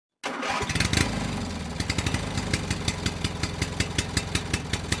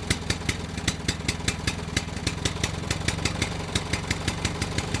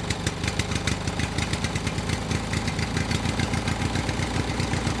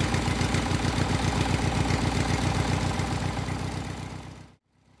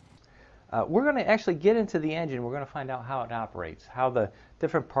We're going to actually get into the engine. We're going to find out how it operates, how the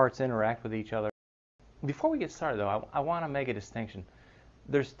different parts interact with each other. Before we get started, though, I want to make a distinction.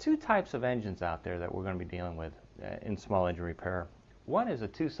 There's two types of engines out there that we're going to be dealing with in small engine repair. One is a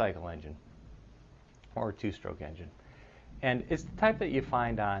two-cycle engine, or a two-stroke engine. And it's the type that you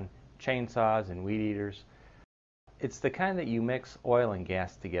find on chainsaws and weed eaters. It's the kind that you mix oil and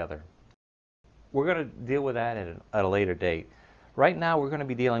gas together. We're going to deal with that at a later date. Right now we're going to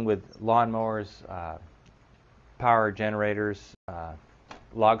be dealing with lawnmowers, power generators,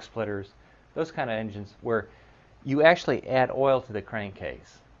 log splitters, those kind of engines where you actually add oil to the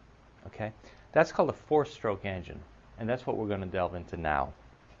crankcase. Okay? That's called a four-stroke engine, and that's what we're going to delve into now.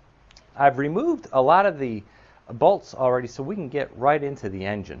 I've removed a lot of the bolts already so we can get right into the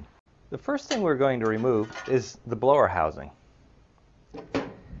engine. The first thing we're going to remove is the blower housing.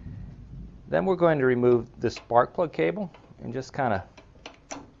 Then we're going to remove the spark plug cable and just kind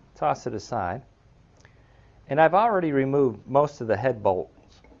of toss it aside. And I've already removed most of the head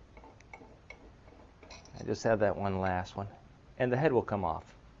bolts. I just have that one last one, and the head will come off.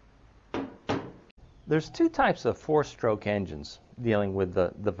 There's two types of four-stroke engines dealing with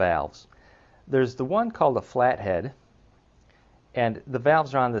the valves. There's the one called a flathead, and the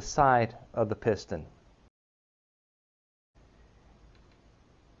valves are on the side of the piston.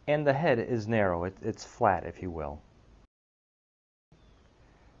 And the head is narrow, it's flat, if you will.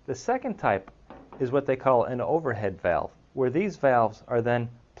 The second type is what they call an overhead valve, where these valves are then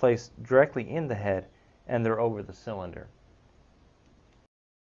placed directly in the head and they're over the cylinder.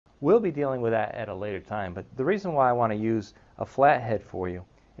 We'll be dealing with that at a later time, but the reason why I want to use a flathead for you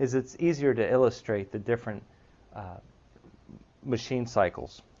is it's easier to illustrate the different machine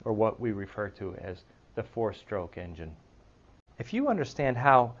cycles, or what we refer to as the four-stroke engine. If you understand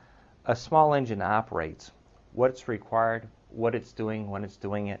how a small engine operates, what's required, what it's doing, when it's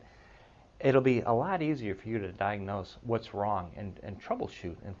doing it, it'll be a lot easier for you to diagnose what's wrong and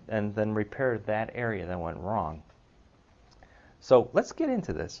troubleshoot and then repair that area that went wrong. So let's get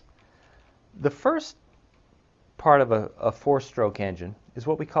into this. The first part of a four-stroke engine is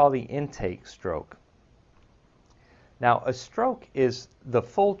what we call the intake stroke. Now, a stroke is the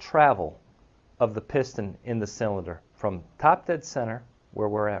full travel of the piston in the cylinder from top dead center, where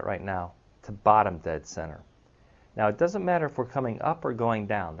we're at right now, to bottom dead center. Now, it doesn't matter if we're coming up or going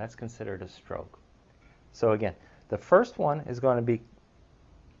down. That's considered a stroke. So again, the first one is going to be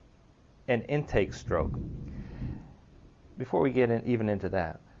an intake stroke. Before we get even into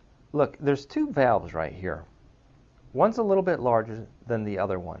that, look, there's two valves right here. One's a little bit larger than the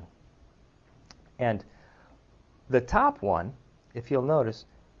other one. And the top one, if you'll notice,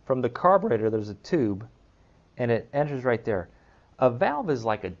 from the carburetor there's a tube and it enters right there. A valve is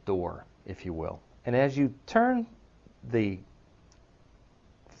like a door, if you will. And as you turn the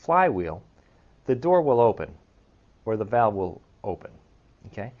flywheel, the door will open, or the valve will open.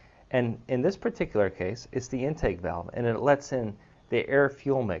 Okay? And in this particular case, it's the intake valve, and it lets in the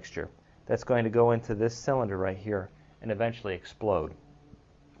air-fuel mixture that's going to go into this cylinder right here and eventually explode.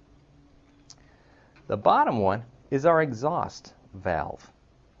 The bottom one is our exhaust valve.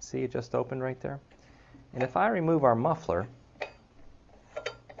 See, it just opened right there? And if I remove our muffler,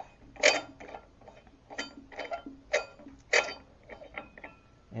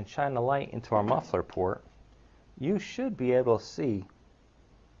 and shine the light into our muffler port, you should be able to see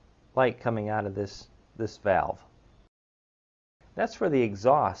light coming out of this valve. That's for the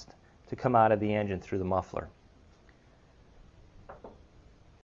exhaust to come out of the engine through the muffler.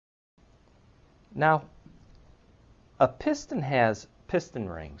 Now, a piston has piston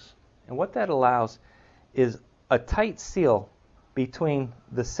rings, and what that allows is a tight seal between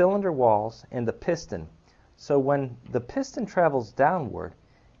the cylinder walls and the piston. So when the piston travels downward,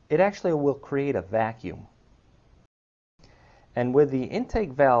 it actually will create a vacuum. And with the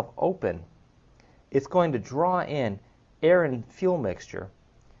intake valve open, it's going to draw in air and fuel mixture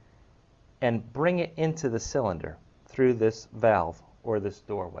and bring it into the cylinder through this valve or this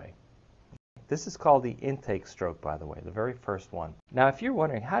doorway. This is called the intake stroke, by the way, the very first one. Now, if you're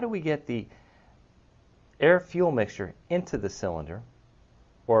wondering, how do we get the air-fuel mixture into the cylinder,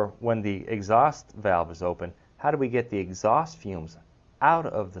 or when the exhaust valve is open, how do we get the exhaust fumes out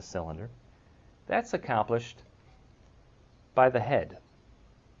of the cylinder? That's accomplished by the head.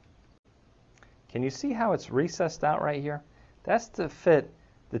 Can you see how it's recessed out right here? That's to fit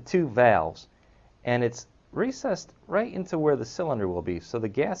the two valves, and it's recessed right into where the cylinder will be, so the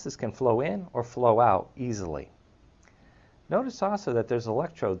gases can flow in or flow out easily. Notice also that there's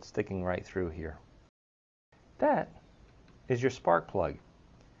electrodes sticking right through here. That is your spark plug.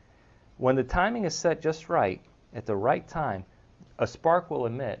 When the timing is set just right, at the right time, a spark will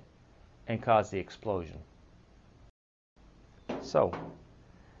emit, and cause the explosion. So,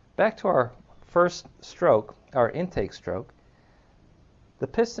 back to our first stroke, our intake stroke. The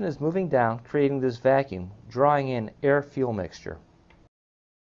piston is moving down, creating this vacuum, drawing in air-fuel mixture,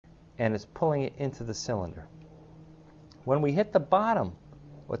 and it's pulling it into the cylinder. When we hit the bottom,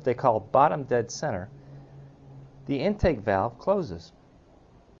 what they call bottom dead center, the intake valve closes,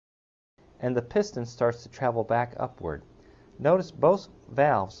 and the piston starts to travel back upward. Notice both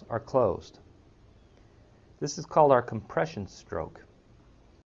valves are closed. This is called our compression stroke.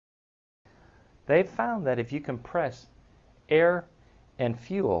 They've found that if you compress air and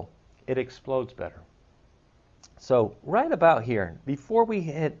fuel, it explodes better. So right about here, before we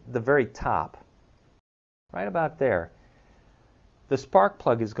hit the very top, right about there, the spark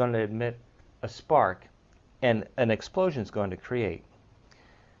plug is going to emit a spark and an explosion is going to create.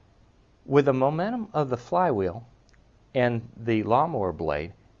 With the momentum of the flywheel and the lawnmower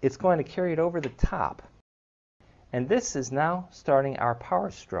blade, it's going to carry it over the top. And this is now starting our power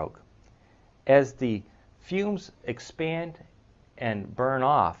stroke. As the fumes expand and burn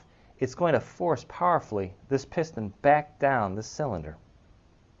off, it's going to force powerfully this piston back down the cylinder,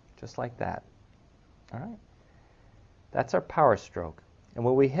 just like that. All right? That's our power stroke. And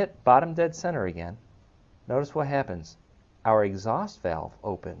when we hit bottom dead center again, notice what happens. Our exhaust valve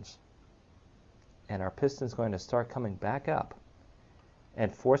opens, and our piston is going to start coming back up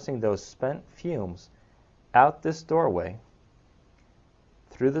and forcing those spent fumes out this doorway,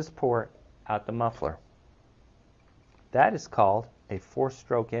 through this port, out the muffler. That is called a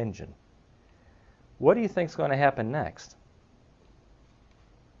four-stroke engine. What do you think is going to happen next?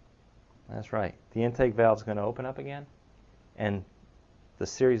 That's right. The intake valve is going to open up again, and the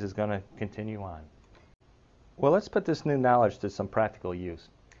series is going to continue on. Well, let's put this new knowledge to some practical use.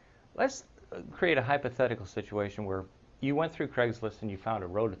 Let's create a hypothetical situation where you went through Craigslist and you found a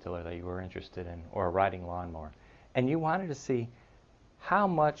rototiller that you were interested in, or a riding lawnmower, and you wanted to see how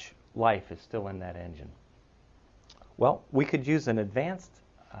much life is still in that engine. Well, we could use an advanced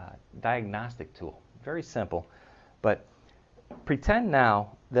diagnostic tool. Very simple, but pretend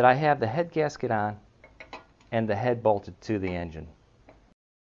now that I have the head gasket on and the head bolted to the engine.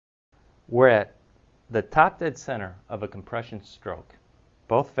 We're at the top dead center of a compression stroke.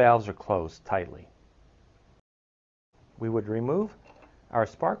 Both valves are closed tightly. We would remove our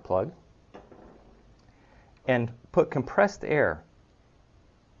spark plug and put compressed air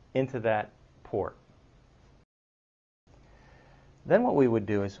into that port. Then what we would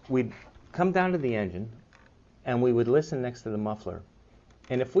do is we'd come down to the engine and we would listen next to the muffler.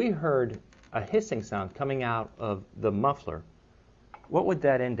 And if we heard a hissing sound coming out of the muffler, what would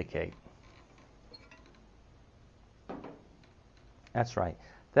that indicate? That's right.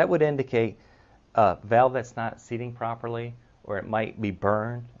 That would indicate a valve that's not seating properly, or it might be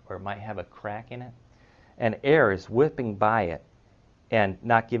burned, or it might have a crack in it. And air is whipping by it and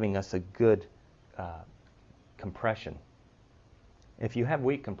not giving us a good compression. If you have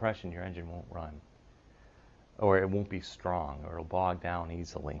weak compression, your engine won't run, or it won't be strong, or it'll bog down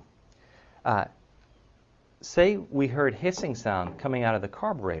easily. Say we heard hissing sound coming out of the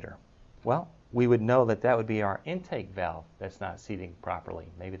carburetor. Well, we would know that that would be our intake valve that's not seating properly.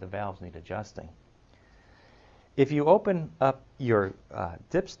 Maybe the valves need adjusting. If you open up your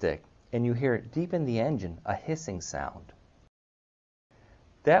dipstick and you hear deep in the engine a hissing sound,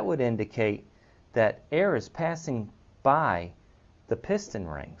 that would indicate that air is passing by the piston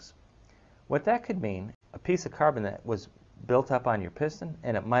rings. What that could mean, a piece of carbon that was built up on your piston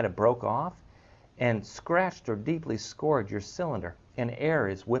and it might have broke off and scratched or deeply scored your cylinder, and air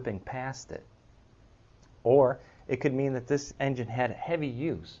is whipping past it. Or it could mean that this engine had heavy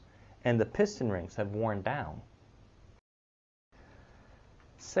use and the piston rings have worn down.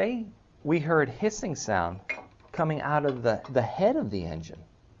 Say we heard hissing sound coming out of the head of the engine,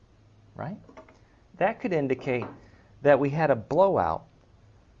 right? That could indicate that we had a blowout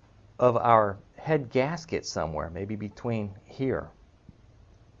of our head gasket somewhere, maybe between here.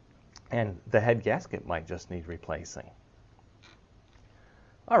 And the head gasket might just need replacing.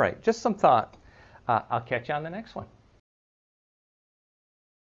 All right, just some thought. I'll catch you on the next one.